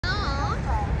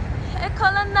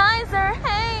colonizer.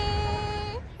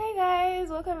 Hey guys,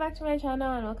 welcome back to my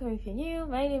channel and welcome if you're new.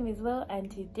 My name is Lo and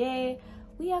today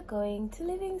we are going to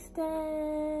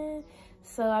Livingstone.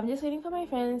 So I'm just waiting for my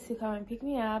friends to come and pick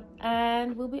me up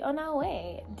and we'll be on our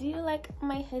way. Do you like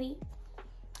my hoodie?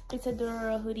 It's a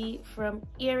Dora hoodie from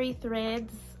Eerie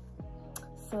Threads.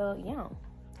 So yeah,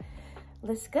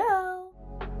 let's go.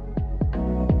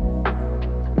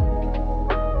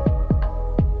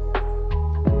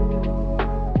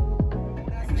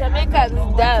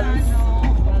 Jamaicans dance.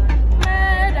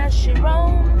 Murder she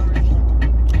roam.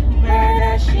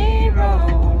 Murder she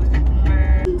roam.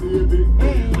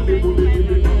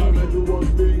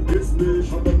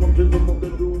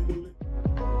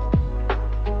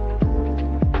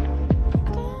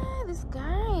 This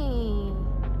guy.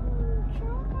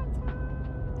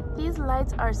 These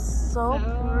lights are so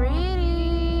pretty.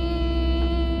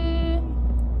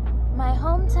 My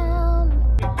hometown.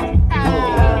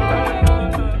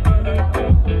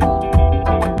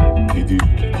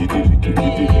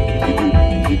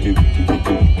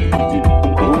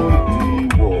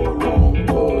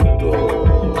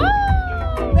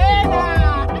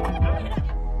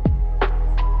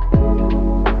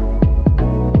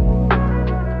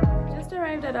 Just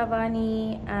arrived at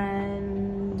Avani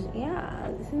and yeah,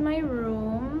 this is my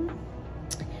room.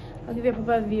 I'll give you a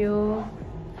proper view,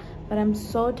 but I'm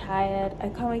so tired. I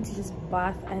can't wait to just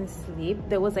bath and sleep.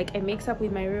 There was like a mix-up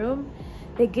with my room.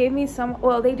 They gave me some,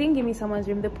 well, they didn't give me someone's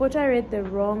room. The porter read the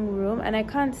wrong room and I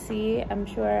can't see. I'm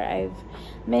sure I've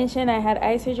mentioned I had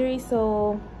eye surgery,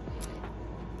 so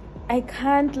I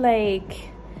can't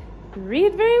like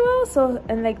read very well. So,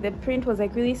 and like the print was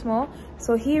like really small,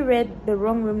 so he read the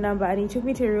wrong room number and he took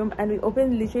me to a room and we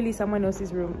opened literally someone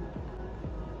else's room.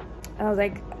 And I was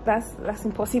like, that's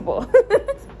impossible.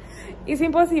 It's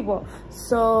impossible.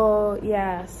 So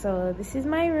yeah, so this is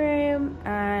my room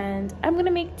and I'm gonna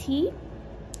make tea,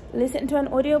 listen to an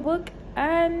audiobook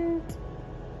and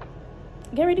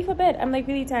get ready for bed. I'm like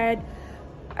really tired.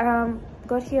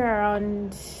 Got here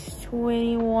around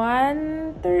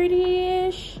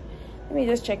 21:30ish. Let me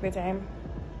just check the time.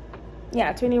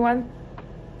 Yeah,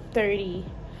 21:30.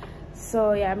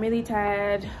 So yeah, I'm really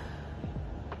tired,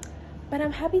 but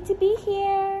I'm happy to be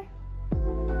here.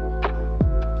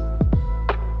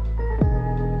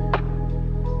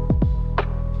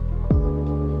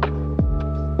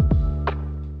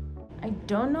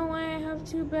 Don't know why I have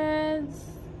two beds,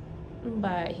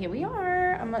 but here we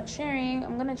are. I'm not sharing.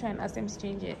 I'm gonna try and ask them to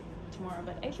change it tomorrow,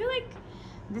 but I feel like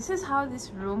this is how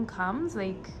this room comes.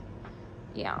 Like,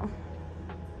 yeah.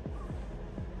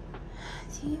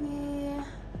 TV.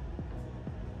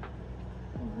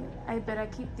 I better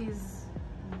keep these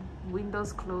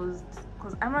windows closed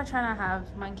because I'm not trying to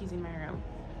have monkeys in my room.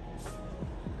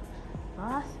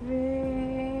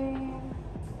 Bathroom.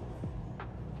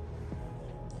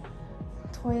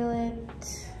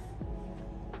 Toilet,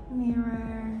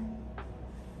 mirror,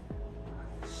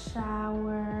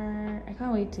 shower. I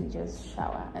can't wait to just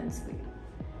shower and sleep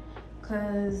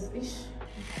because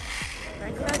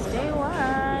breakfast day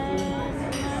one.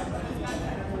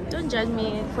 Don't judge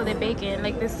me for the bacon.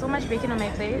 Like, there's so much bacon on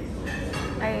my plate.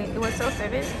 It was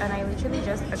self-service and I literally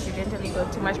just accidentally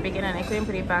got too much bacon and I couldn't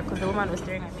put it back because the woman was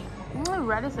staring at me.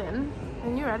 Radisson,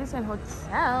 the new Radisson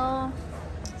Hotel.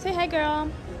 Say hi, girl.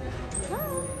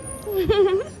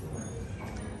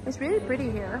 It's really pretty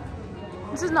here.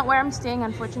 This is not where I'm staying,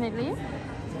 unfortunately,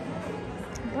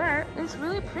 but it's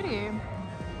really pretty.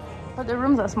 But the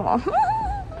rooms are small.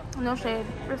 No shade.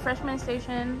 Refreshment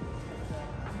station.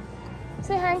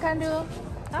 Say hi, Kandu.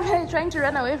 I'm trying to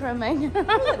run away from mine. A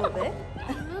little bit.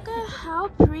 Look at how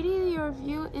pretty your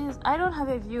view is. I don't have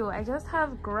a view. I just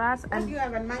have grass and you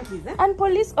have monkeys, eh? And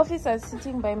police officers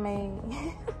sitting by my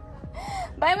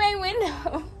by my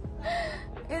window.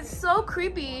 It's so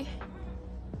creepy.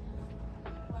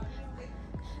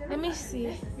 Let me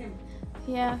see.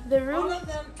 Yeah, the room.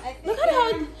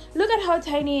 Look at how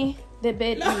tiny the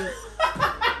bed is.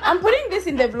 I'm putting this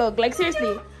in the vlog. Like,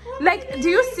 seriously. Like, do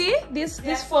you see this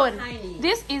phone?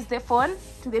 This is the phone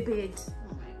to the bed.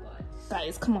 Oh my god.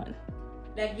 Guys, come on.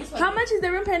 Like this one. How much is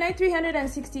the room per night?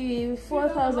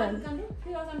 364,000.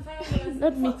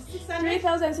 Not me.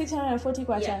 3,640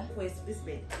 kwacha. Yeah, where's this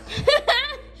bed?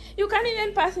 You can't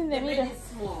even pass in the middle. Bed is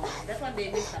small. That's what they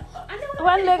make.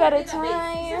 One leg at a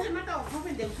time.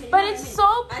 But it's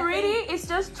so pretty. It's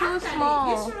just too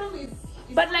small. This room is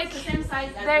but like the same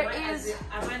size there is.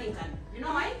 You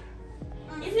know why?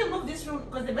 If you move this room,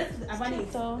 because the bed is they are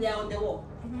on the wall.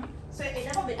 So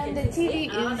and the TV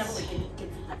is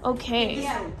okay.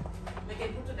 Yeah. They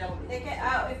can put it down. They can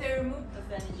if they remove the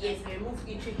furniture. Yes, they remove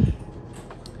each.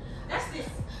 That's this.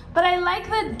 But I like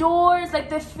the doors, like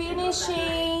the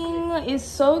finishing is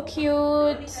so cute.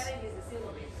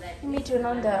 Let me turn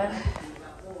on the...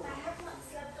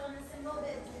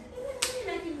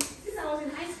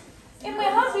 Emma,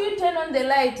 how do you turn on the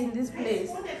light in this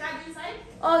place?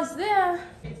 Oh, it's there.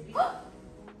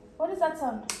 What is that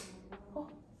sound? Oh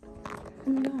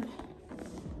my god.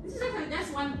 This is actually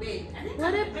just one bed.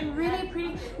 What a really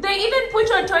pretty... They even put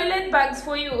your toilet bags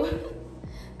for you.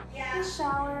 Yeah. The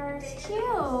shower is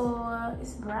cute.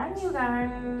 It's brand new,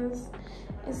 guys.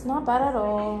 It's not bad at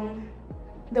all.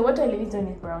 The water in Livingstone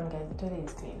is brown, guys. The toilet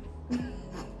is clean.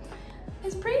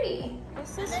 It's pretty.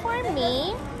 This is for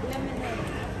me.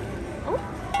 Oh,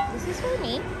 this is for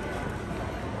me.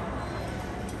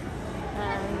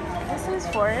 And this is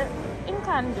for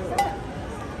Inkandu.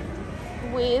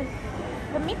 With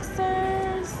the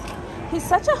mixers. He's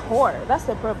such a whore. That's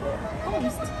the problem.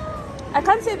 I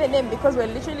can't say the name because we're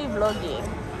literally vlogging.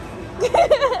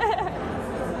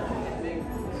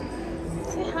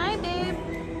 Say hi, babe.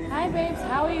 Hi, babes.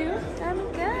 How are you? I'm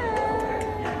good.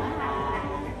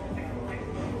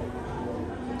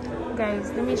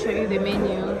 Guys, let me show you the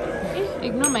menu.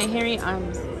 Ignore my hairy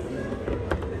arms.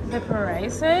 The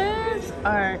prices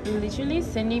are literally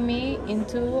sending me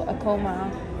into a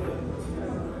coma.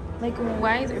 Like,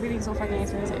 why is everything so fucking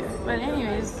expensive? But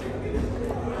anyways,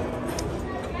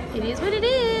 it is what it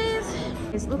is.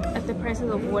 Let's look at the prices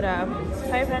of water.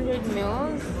 500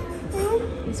 mils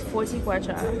is 40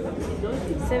 kwacha.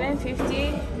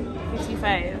 750,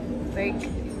 55. Like,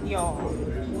 y'all,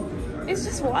 it's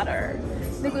just water.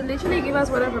 They could literally give us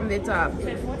water from the tap.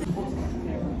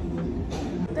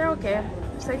 They're okay.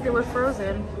 It's like they were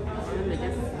frozen.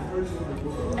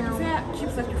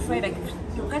 Chips that you fry, like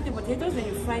you cut the potatoes and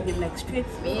you fry them like straight.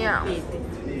 Yeah.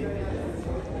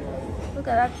 Look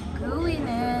at that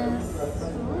gooiness.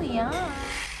 Oh yeah.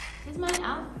 This is my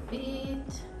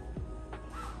outfit.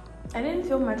 I didn't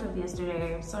film much of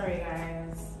yesterday. Sorry,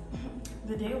 guys.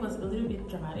 The day was a little bit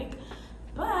dramatic.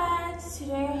 But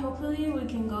today, hopefully, we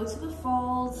can go to the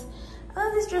falls. I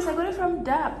love this dress. I got it from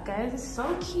Dap, guys. It's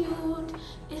so cute.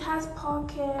 It has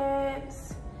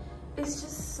pockets. It's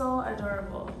just so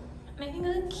adorable. And I think it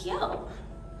looks cute.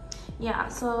 Yeah,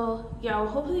 so yeah, we're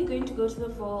hopefully going to go to the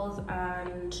falls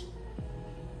and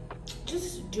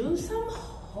just do some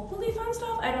hopefully fun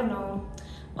stuff. I don't know.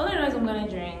 All I know is I'm gonna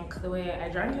drink the way I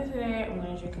drank yesterday. I'm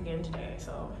gonna drink again today.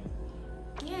 So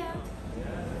yeah.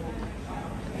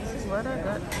 This is what I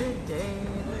got today.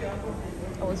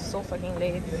 I was so fucking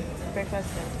late. Breakfast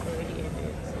had already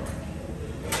ended.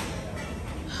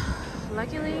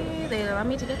 Luckily, they allowed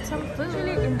me to get some food.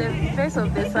 Really in the face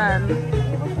of the sun.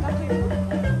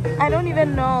 I don't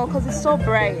even know because it's so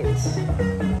bright.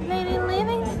 Lady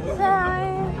Livingstone.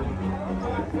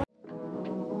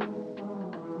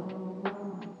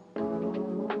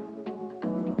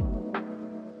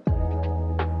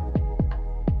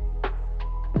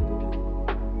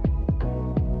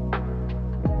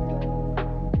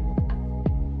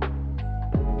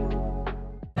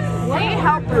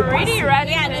 How pretty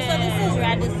Radisson. Yeah, so this is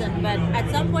Radisson, but at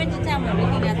some point in time we're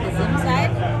looking at the Zim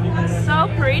side. So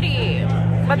pretty,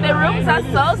 but the rooms are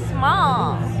so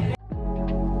small.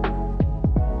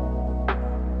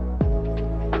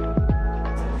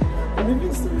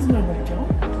 Livingstone's not a hotel.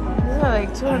 These are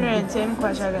like 210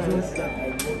 kwacha, guys.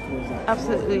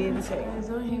 Absolutely insane. Guys,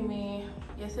 don't hate me.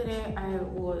 Yesterday I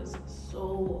was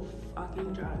so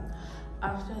fucking drunk.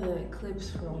 After the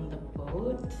eclipse from the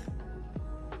boat,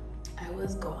 I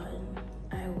was gone.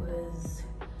 I was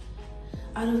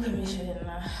out of commission.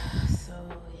 So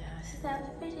yeah, this is the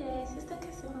outfit for today. Sister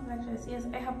Kasuma black dress. Yes,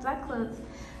 I have black clothes.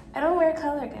 I don't wear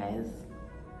color, guys.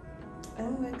 I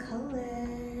don't wear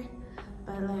color.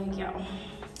 But like, yeah,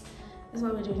 this is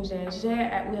what we're doing today.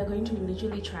 Today we are going to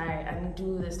literally try and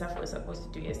do the stuff we were supposed to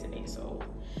do yesterday. So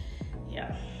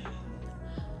yeah,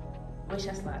 wish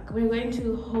us luck. We're going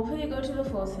to hopefully go to the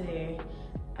falls today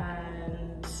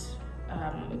and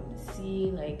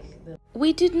see like the...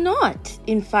 We did not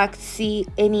in fact see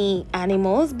any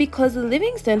animals because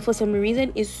Livingstone for some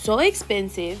reason is so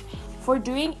expensive for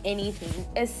doing anything.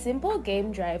 A simple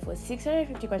game drive was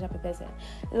 650 kwacha per person.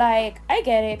 Like, I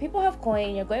get it, people have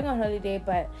coin, you're going on holiday,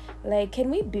 but like,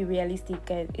 can we be realistic,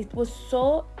 guys? It was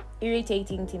so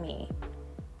irritating to me.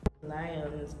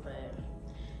 Lions, but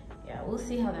yeah, we'll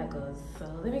see how that goes. So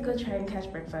let me go try and catch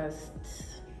breakfast.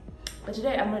 But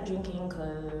today I'm not drinking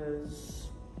because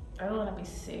I don't want to be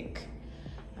sick.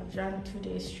 I've drank 2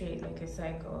 days straight like a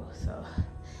psycho. So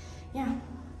yeah,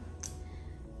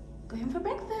 going for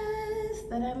breakfast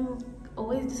that I'm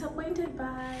always disappointed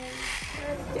by.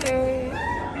 Thursday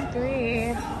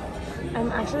 3.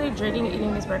 I'm actually dreading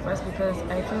eating this breakfast because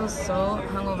I feel so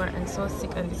hungover and so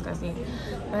sick and disgusting.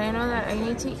 But I know that I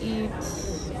need to eat.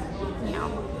 Yeah.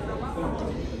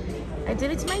 I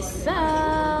did it to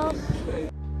myself.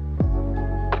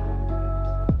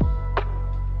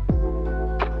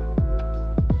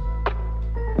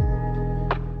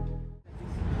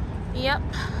 Yep.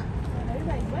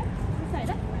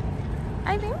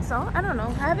 I think so. I don't know.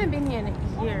 I haven't been here in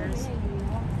years.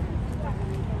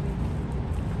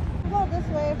 Go this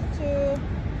way to.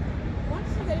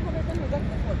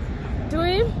 Do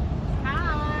we?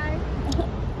 Hi.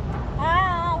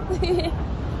 Hi.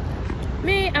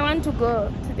 Me, I want to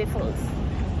go to the falls.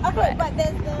 Okay, but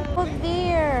there's the. Go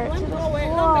there to the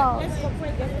falls.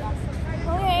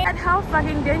 Okay. And how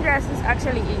fucking dangerous this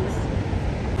actually is.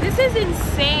 This is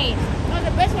insane. No,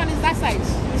 the best one is that side.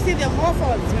 You see the more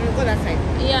falls when you go that side.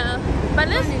 Yeah, but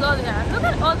let's go there. Look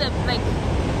at all the like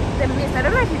the mist. I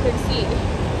don't know if you can see,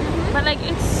 but like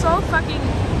it's so fucking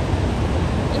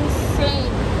insane.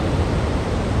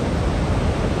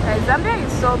 Like, Zambia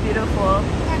is so beautiful.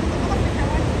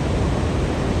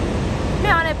 Me,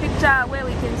 I want a picture where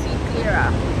we can see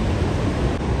clearer.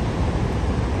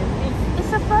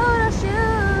 It's a photo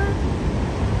shoot.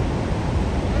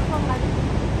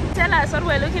 Tell us what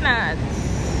we're looking at.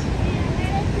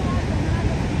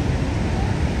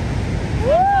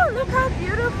 Woo, look how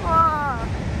beautiful.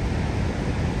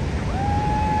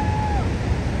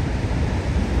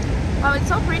 Oh, it's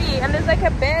so pretty. And there's like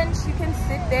a bench. You can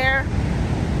sit there.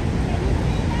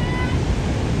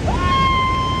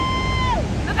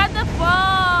 Look at the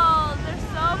falls. They're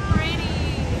so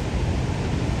pretty.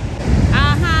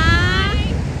 Hi.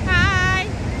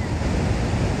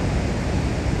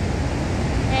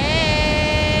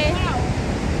 Hey.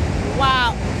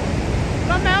 Wow.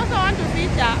 Mom, I also want to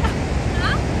feature.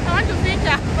 Huh? I want to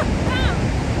feature.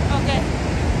 Okay.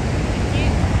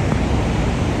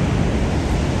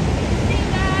 See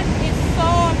that? It's so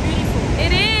beautiful.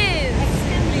 It is.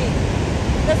 Extremely.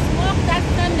 The smoke that's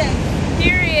Sunday.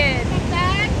 Period.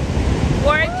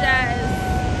 Gorgeous.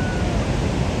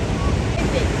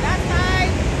 That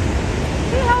side.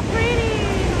 See how pretty.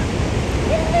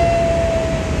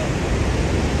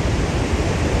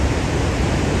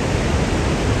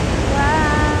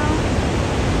 Wow.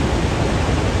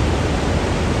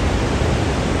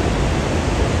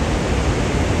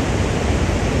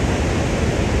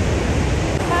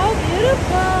 How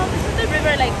beautiful. This is the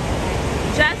river like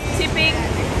just tipping.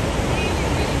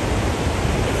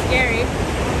 It's scary.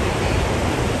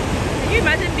 Can you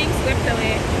imagine being swept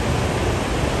away?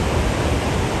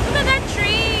 Look at that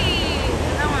tree!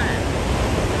 That one.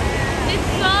 It's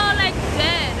so like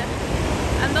dead.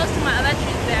 And those two my other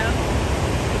trees there.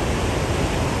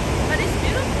 But it's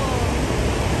beautiful.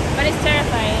 But it's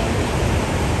terrifying.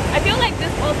 I feel like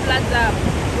this all floods up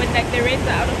when like the rains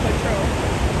are out of control.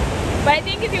 But I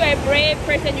think if you are a brave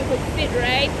person you could sit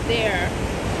right there.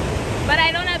 But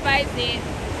I don't advise it.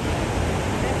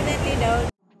 Definitely don't.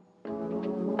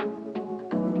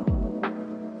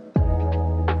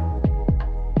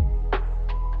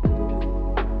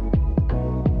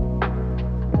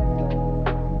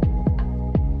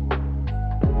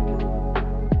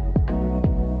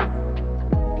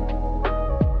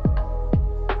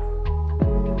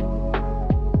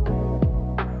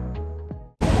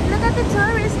 The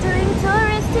tourists doing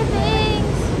touristy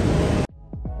things.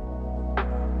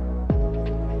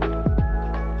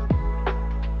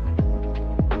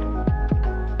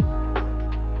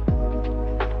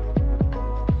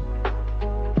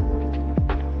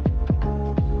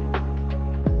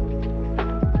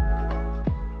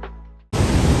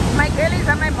 My girlies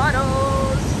are my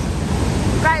models.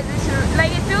 Guys, it's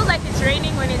like it feels like it's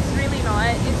raining when it's really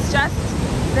not. It's just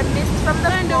the mist from the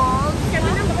falls.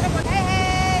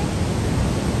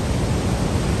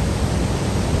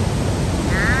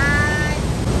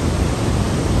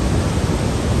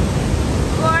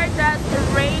 Gorgeous,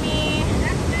 rainy,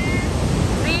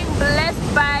 being blessed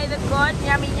by the god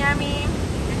Nyami Nyami.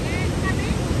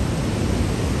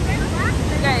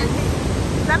 Guys,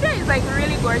 Zambia is like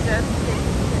really gorgeous.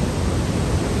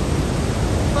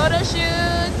 Photo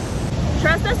shoots.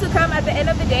 Trust us to come at the end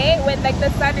of the day when like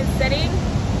the sun is setting.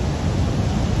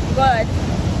 Good.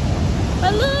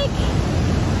 But look,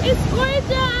 it's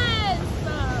gorgeous.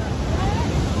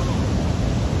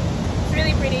 It's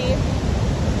really pretty.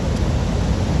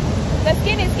 The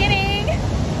skin is skinning.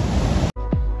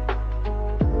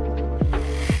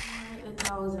 The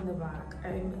towels in the back.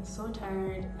 I'm so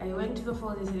tired. I went to the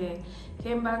falls yesterday.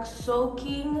 Came back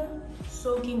soaking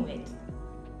wet.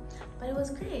 But it was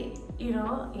great, you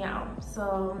know? Yeah.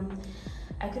 So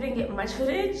I couldn't get much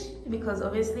footage because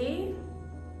obviously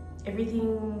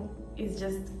everything is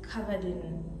just covered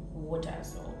in water,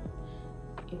 so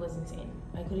it was insane.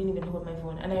 I couldn't even hold my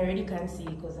phone, and I already can't see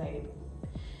because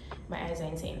my eyes are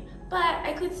insane. But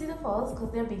I could see the falls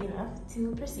because they're big enough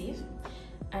to perceive.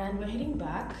 And we're heading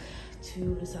back to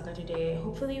Lusaka today.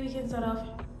 Hopefully we can start off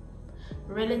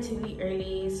relatively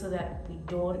early so that we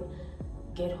don't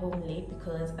get home late,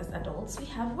 because as adults we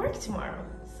have work tomorrow.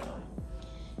 So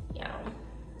yeah,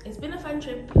 it's been a fun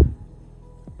trip,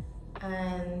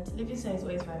 and Livingstone is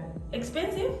always fun.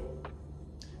 Expensive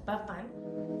but fun.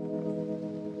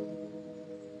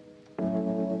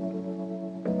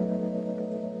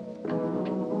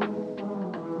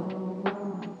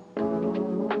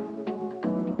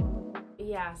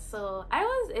 Yeah, so I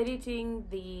was editing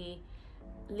the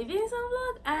Livingstone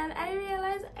vlog and I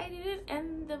realized I didn't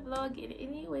end the vlog in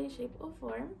any way, shape or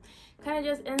form. Kind of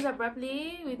just ends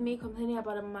abruptly with me complaining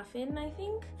about a muffin, I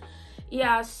think.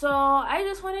 Yeah, so I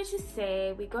just wanted to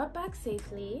say we got back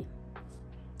safely,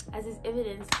 as is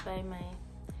evidenced by my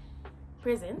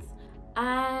presence.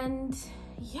 And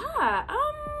yeah,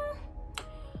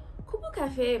 Kubu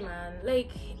Cafe, man,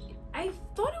 like I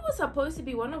thought it was supposed to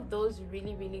be one of those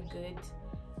really good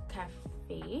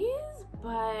cafes,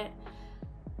 but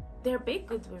their baked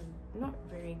goods were not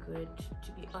very good,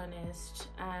 to be honest.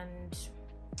 And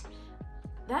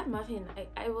that muffin,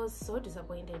 I was so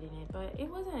disappointed in it, but it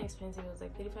wasn't expensive. It was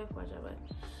like 35 kwacha, but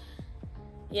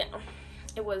yeah,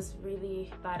 it was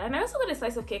really bad. And I also got a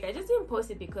slice of cake. I just didn't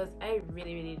post it because I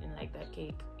really didn't like that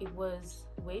cake. It was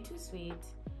way too sweet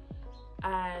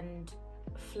and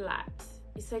flat.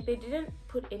 It's like they didn't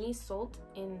put any salt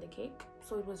in the cake,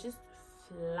 so it was just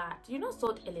flat. You know,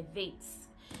 salt elevates.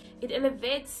 It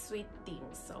elevates sweet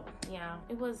things. So yeah,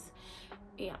 it was,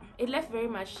 yeah, it left very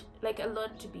much, like, a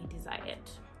lot to be desired.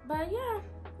 But yeah,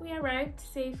 we arrived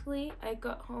safely. I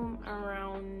got home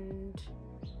around,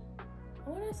 I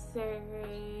want to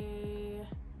say,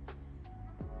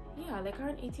 yeah, like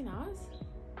around 18 hours.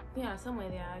 Yeah, somewhere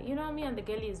there. You know, me and the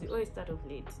girlies, we always start off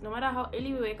late. No matter how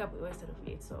early we wake up, we always start off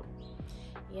late. So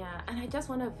yeah, and I just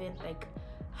want to vent, like,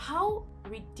 how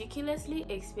ridiculously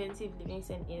expensive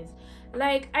Livingstone is.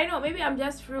 Like, I know maybe I'm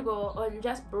just frugal or I'm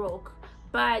just broke,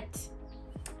 but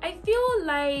I feel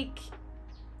like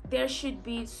there should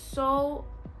be so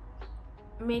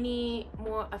many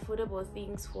more affordable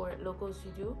things for locals to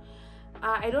do.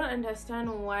 I don't understand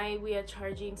why we are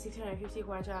charging 650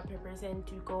 kwacha per person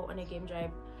to go on a game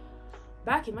drive.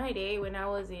 Back in my day, when I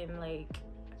was in like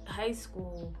high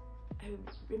school, I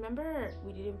remember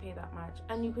we didn't pay that much,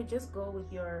 and you could just go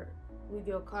with your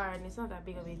car, and it's not that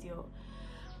big of a deal.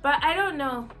 But I don't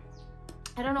know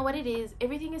what it is.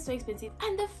 Everything is so expensive,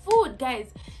 and the food,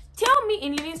 guys, tell me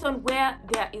in Livingstone where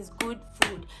there is good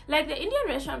food. Like, the Indian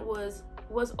restaurant was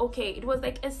okay. It was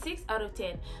like a 6 out of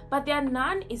 10, but their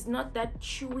naan is not that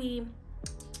chewy,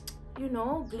 you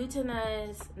know,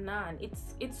 glutinous naan.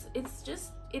 It's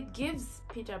just, it gives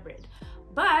pita bread,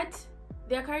 but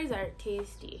their curries are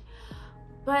tasty.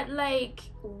 But like,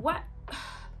 what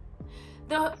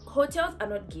the hotels are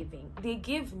not giving, they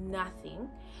give nothing.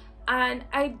 And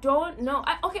I don't know.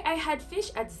 I had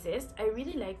fish at Zest. I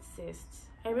really liked Zest.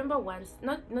 I remember once,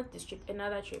 not this trip,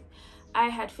 another trip, I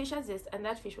had fish at Zest, and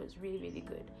that fish was really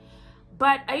good.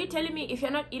 But are you telling me if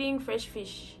you're not eating fresh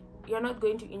fish, you're not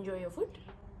going to enjoy your food?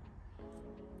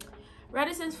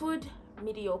 Radisson's food,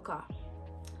 mediocre.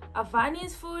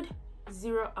 Avani's food,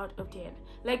 0 out of 10.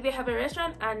 Like, they have a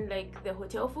restaurant and like the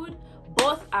hotel food,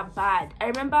 both are bad. I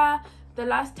remember the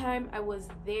last time I was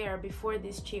there before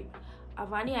this trip,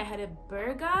 Avani, I had a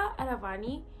burger at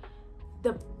Avani.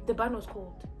 The bun was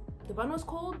cold. The bun was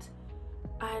cold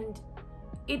and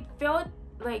it felt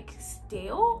like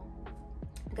stale.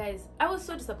 Guys, I was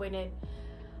so disappointed.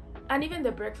 And even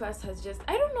the breakfast has just,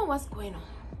 I don't know what's going on.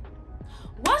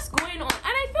 What's going on? And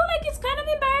I feel like it's kind of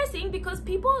embarrassing because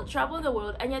people travel the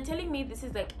world and you're telling me this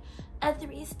is like a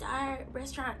 3-star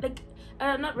restaurant, like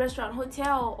not restaurant,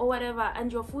 hotel or whatever,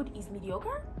 and your food is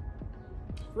mediocre.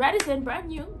 Radisson, brand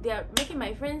new, they're making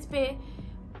my friends pay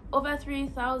over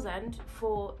 3,000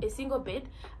 for a single bed,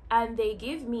 and they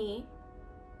give me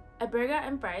a burger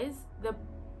and fries.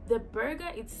 The burger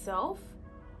itself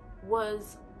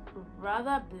was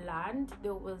rather bland.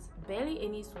 There was barely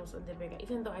any sauce on the burger,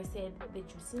 even though I said the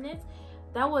juiciness,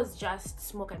 that was just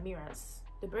smoke and mirrors.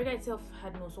 The burger itself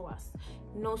had no sauce,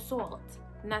 no salt,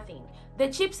 nothing. The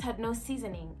chips had no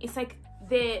seasoning. It's like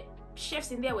the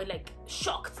chefs in there were like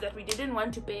shocked that we didn't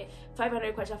want to pay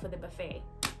 500 kwacha for the buffet.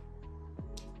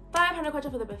 500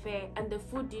 kwacha for the buffet, and the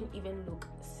food didn't even look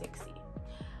sexy.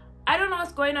 I don't know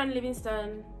what's going on in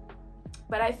Livingstone,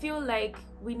 but I feel like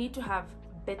we need to have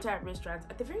better restaurants.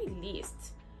 At the very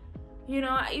least, you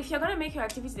know, if you're gonna make your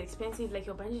activities expensive, like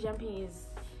your bungee jumping is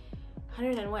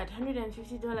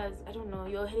 $150, I don't know,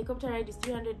 your helicopter ride is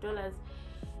 $300,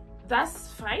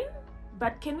 that's fine.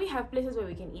 But can we have places where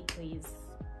we can eat, please?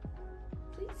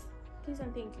 Please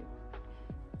and thank you.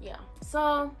 Yeah,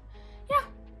 so yeah,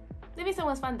 Livingstone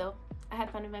was fun though. I had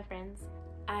fun with my friends.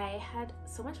 I had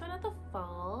so much fun at the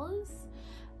falls.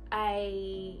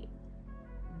 I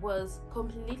was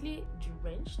completely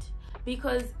drenched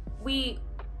because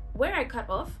where I cut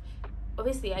off,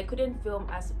 obviously I couldn't film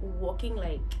us walking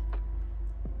like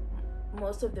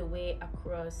most of the way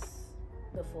across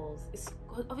the falls.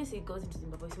 Obviously it goes into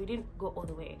Zimbabwe, so we didn't go all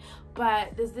the way,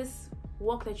 but there's this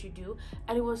walk that you do,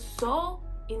 and it was so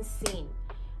insane.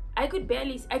 I can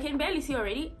barely see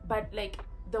already, but like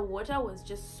the water was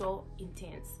just so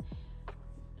intense,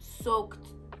 soaked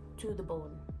to the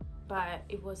bone, but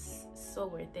it was so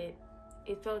worth it.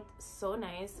 It felt so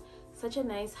nice, such a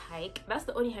nice hike. That's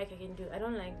the only hike I can do. I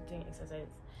don't like doing exercise.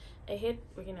 I hate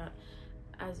working out,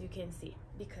 as you can see,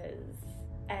 because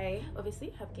I obviously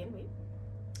have gained weight,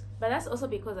 but that's also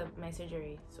because of my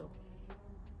surgery, so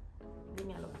leave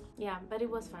me alone. Yeah, but it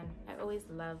was fun. I always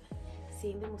love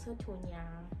seeing the Musatunya.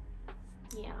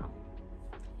 Yeah.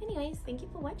 Anyways, thank you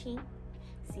for watching.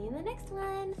 See you in the next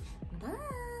one.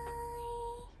 Bye.